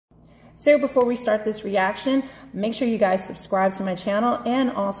So before we start this reaction, make sure you guys subscribe to my channel and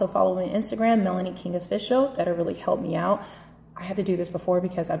also follow me on Instagram, Melanie King Official. That'll really help me out. I had to do this before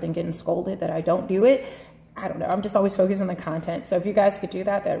because I've been getting scolded that I don't do it. I don't know. I'm just always focused on the content. So if you guys could do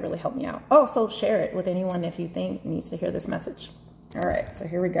that, that'd really help me out. Oh, so share it with anyone that you think needs to hear this message. All right, so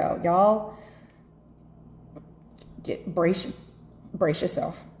here we go. Y'all brace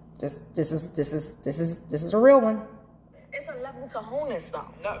yourself. This is a real one. It's a level to wholeness, though.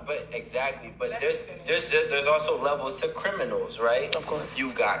 No, but exactly. But there's also levels to criminals, right? Of course.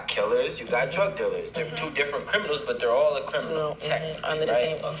 You got killers, you got drug dealers. They're two different criminals, but they're all a criminal. Under the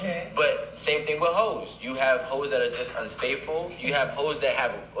same. Okay. But same thing with hoes. You have hoes that are just unfaithful. You have hoes that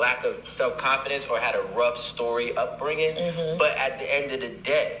have lack of self-confidence or had a rough story upbringing. But at the end of the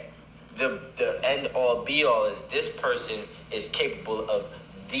day, the end all be all is this person is capable of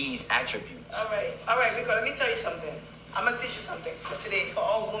these attributes. All right, because let me tell you something. I'm going to teach you something for today, for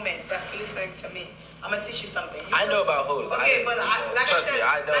all women that's listening to me. I'm going to teach you something. I know about hoes. Okay, but like I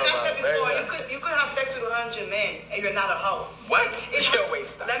said before, very you could have sex with 100 men and you're not a hoe. What? It's your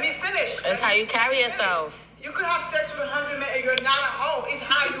waste. Let me finish. That's how you carry yourself. You could have sex with 100 men and you're not a hoe. It's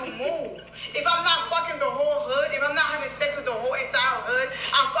how you move. If I'm not fucking the whole hood, if I'm not having sex with the whole entire hood,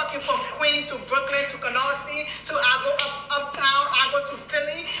 I'm fucking from Queens to Brooklyn to Canarsie to I go uptown, I go to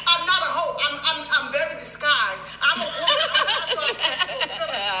Philly. I'm not a hoe. I'm very disguised. I'm a woman.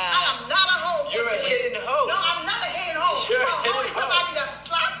 I am not a hoe. You're a hidden hoe. No, I'm not a hidden hoe. You're a a hoe hidden is somebody that's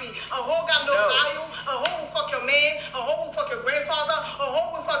sloppy. A hoe got no value. A hoe will fuck your man. A hoe will fuck your grandfather. A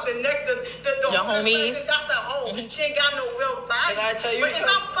hoe will fuck the your homies. That's a hoe. She ain't got no real value. Can I tell you but if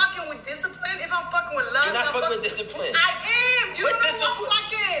I'm fucking with discipline, if I'm fucking with love, you're not fucking with discipline. I am. You With know discipline. I'm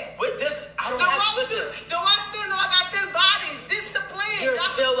fucking. With this, I don't have to listen. Do I still know I got 10 bodies? Discipline. You're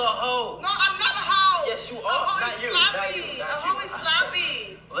still a hoe. No, I'm not a hoe. Yes, you are. A hoe Not is you. sloppy. Not A you. hoe is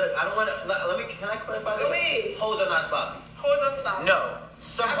sloppy. Look, I don't want to. Can I clarify Go this? ahead. Hoes are not sloppy. Hoes are sloppy. No.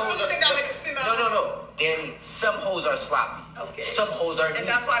 Some I hoes don't are. think that make a female. No. Danny, some hoes are sloppy. Okay. Some hoes are neat. And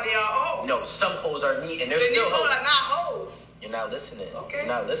that's why they are hoes. No, some hoes are neat, and they're Then still these hoes hoes. are not hoes. You're not listening. Okay. You're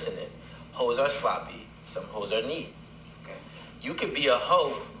not listening. Hoes are sloppy. Some hoes are neat. Okay. You could be a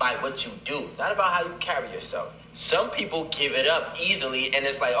hoe by what you do, not about how you carry yourself. Some people give it up easily, and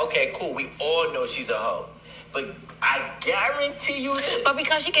it's like, okay, cool, we all know she's a hoe. But I guarantee you this. But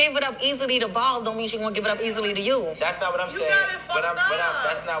because she gave it up easily to Ball, don't mean she won't give it up easily to you. That's not what I'm saying. got it fucked up.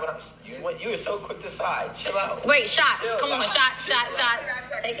 That's not what I'm. You were so quick to side. Chill out. Wait, shots. Chill Come on, out. shots.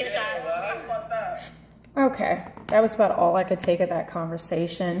 Take a shot. Okay, that was about all I could take of that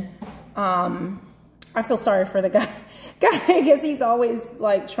conversation. I feel sorry for the guy because he's always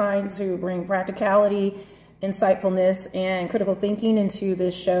like trying to bring practicality, insightfulness, and critical thinking into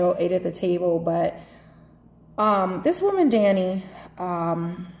this show, Eight at the Table. But this woman, Danny,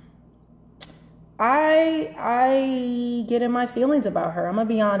 I get in my feelings about her. I'm gonna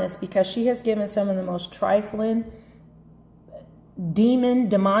be honest, because she has given some of the most trifling,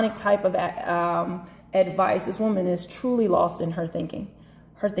 demonic type of advice. This woman is truly lost in her thinking.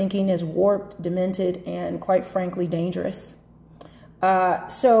 Her thinking is warped, demented, and quite frankly, dangerous.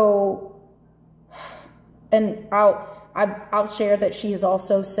 And I'll share that she has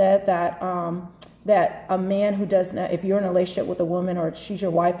also said that that a man who does not, if you're in a relationship with a woman or she's your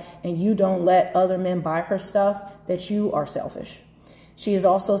wife and you don't let other men buy her stuff, that you are selfish. She has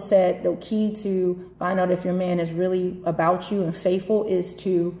also said the key to find out if your man is really about you and faithful is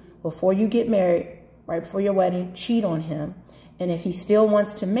to, before you get married, right before your wedding, cheat on him. And if he still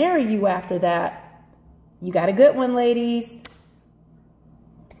wants to marry you after that, you got a good one, ladies.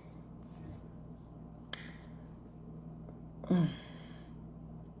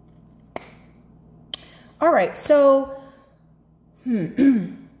 All right, so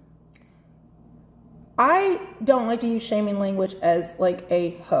I don't like to use shaming language as like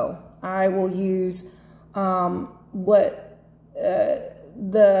a hoe. I will use the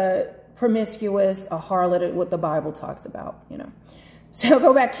promiscuous, a harlot, what the Bible talks about, you know. So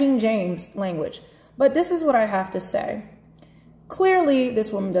go back King James language. But this is what I have to say. Clearly,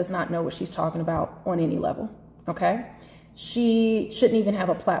 this woman does not know what she's talking about on any level, okay? She shouldn't even have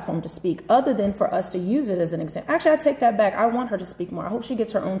a platform to speak other than for us to use it as an example. Actually, I take that back. I want her to speak more. I hope she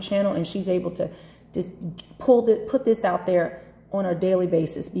gets her own channel and she's able to put this out there on a daily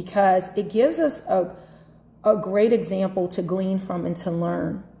basis, because it gives us a great example to glean from and to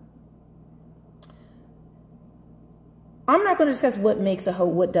learn. I'm not going to discuss what makes a hoe,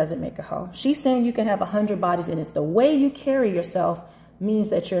 what doesn't make a hoe. She's saying you can have 100 bodies and it's the way you carry yourself means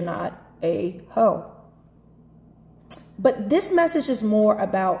that you're not a hoe. But this message is more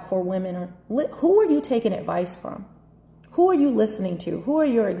about for women. Who are you taking advice from? Who are you listening to? Who are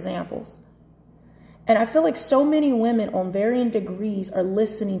your examples? And I feel like so many women on varying degrees are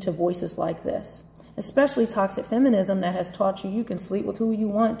listening to voices like this, especially toxic feminism that has taught you can sleep with who you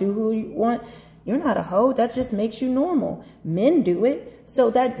want, do who you want. You're not a hoe. That just makes you normal. Men do it.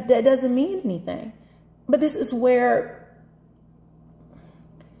 So that doesn't mean anything. But this is where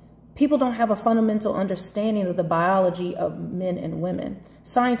people don't have a fundamental understanding of the biology of men and women.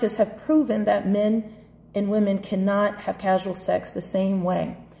 Scientists have proven that men and women cannot have casual sex the same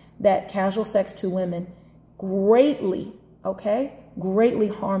way. That casual sex to women greatly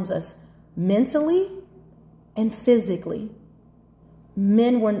harms us mentally and physically.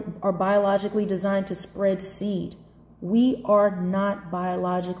 Men are biologically designed to spread seed. We are not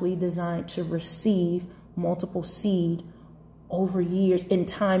biologically designed to receive multiple seed over years in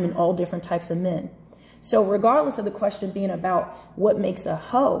time in all different types of men. So regardless of the question being about what makes a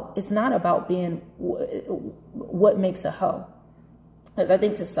hoe, it's not about being what makes a hoe. Because I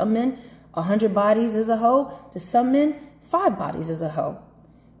think to some men, 100 bodies is a hoe. To some men, 5 bodies is a hoe.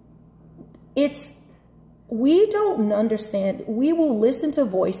 We don't understand. We will listen to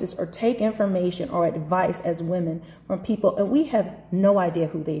voices or take information or advice as women from people, and we have no idea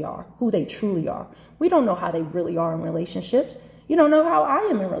who they are, who they truly are. We don't know how they really are in relationships. You don't know how I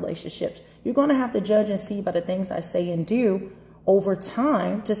am in relationships. You're going to have to judge and see by the things I say and do over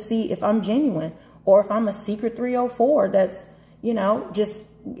time to see if I'm genuine or if I'm a secret 304 that's, just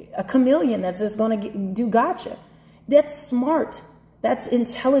a chameleon that's just going to do gotcha. That's smart. That's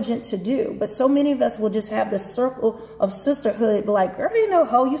intelligent to do. But so many of us will just have this circle of sisterhood, be like, girl,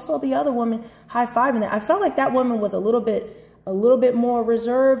 ho, you saw the other woman high-fiving that. I felt like that woman was a little bit more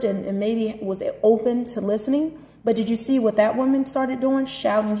reserved and maybe was open to listening. But did you see what that woman started doing?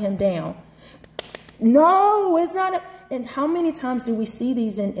 Shouting him down. No, it's not. And how many times do we see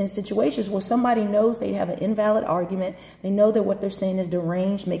these in situations where somebody knows they have an invalid argument? They know that what they're saying is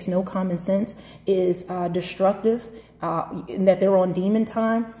deranged, makes no common sense, is destructive, and that they're on demon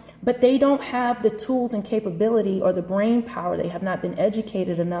time. But they don't have the tools and capability or the brain power. They have not been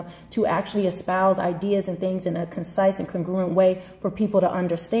educated enough to actually espouse ideas and things in a concise and congruent way for people to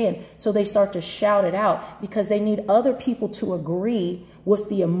understand. So they start to shout it out because they need other people to agree with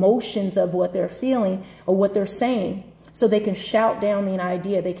the emotions of what they're feeling or what they're saying. So they can shout down the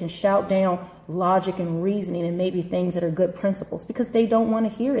idea. They can shout down logic and reasoning and maybe things that are good principles because they don't want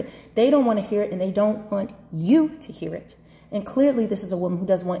to hear it. They don't want to hear it and they don't want you to hear it. And clearly this is a woman who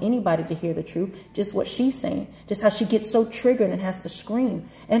doesn't want anybody to hear the truth, just what she's saying, just how she gets so triggered and has to scream.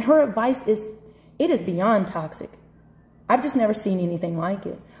 And her advice is beyond toxic. I've just never seen anything like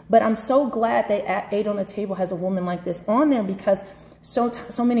it. But I'm so glad that 8 on the Table has a woman like this on there because so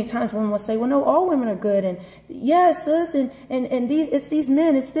many times women will say, well, no, all women are good. And yes, sis, and it's these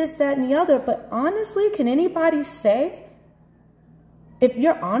men, it's this, that, and the other. But honestly, can anybody say, if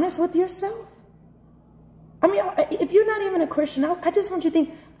you're honest with yourself? I mean, if you're not even a Christian, I just want you to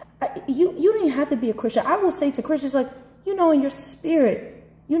think, you don't even have to be a Christian. I will say to Christians, like, in your spirit,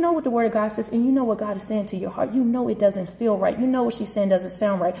 you know what the word of God says, and you know what God is saying to your heart. You know it doesn't feel right. You know what she's saying doesn't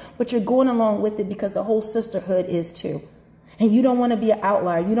sound right, but you're going along with it because the whole sisterhood is too. And you don't want to be an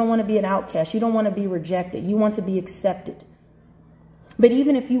outlier. You don't want to be an outcast. You don't want to be rejected. You want to be accepted. But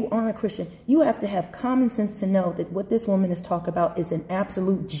even if you aren't a Christian, you have to have common sense to know that what this woman is talking about is an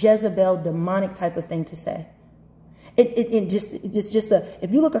absolute Jezebel demonic type of thing to say.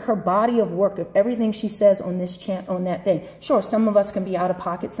 If you look at her body of work, of everything she says on this on that thing, sure, some of us can be out of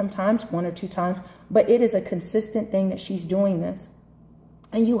pocket sometimes, 1 or 2 times, but it is a consistent thing that she's doing this.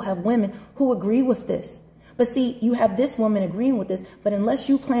 And you have women who agree with this. But see, you have this woman agreeing with this, but unless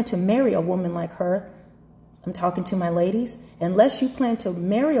you plan to marry a woman like her, I'm talking to my ladies, unless you plan to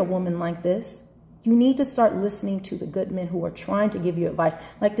marry a woman like this, you need to start listening to the good men who are trying to give you advice.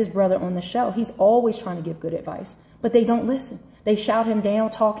 Like this brother on the show, he's always trying to give good advice, but they don't listen. They shout him down,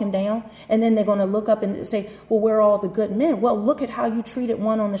 talk him down, and then they're going to look up and say, well, where are all the good men? Well, look at how you treated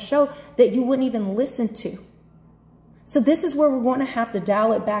one on the show that you wouldn't even listen to. So this is where we're going to have to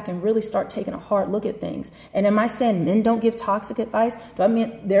dial it back and really start taking a hard look at things. And am I saying men don't give toxic advice? Do I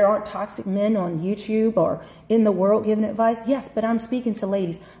mean there aren't toxic men on YouTube or in the world giving advice? Yes, but I'm speaking to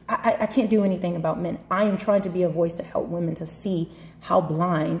ladies. I can't do anything about men. I am trying to be a voice to help women to see how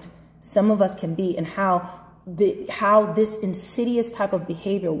blind some of us can be and how this insidious type of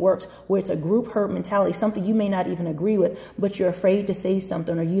behavior works, where it's a group hurt mentality, something you may not even agree with, but you're afraid to say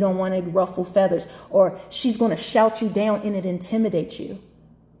something, or you don't want to ruffle feathers, or she's going to shout you down and it intimidates you.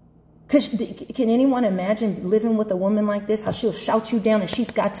 Because can anyone imagine living with a woman like this, how she'll shout you down and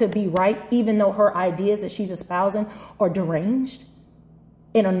she's got to be right, even though her ideas that she's espousing are deranged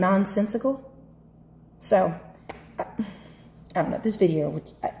and are nonsensical? So I don't know, this video,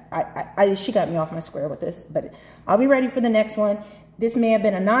 which she got me off my square with this, but I'll be ready for the next one. This may have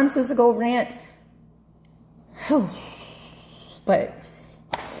been a nonsensical rant. But,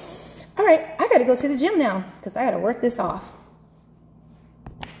 all right, I got to go to the gym now because I got to work this off.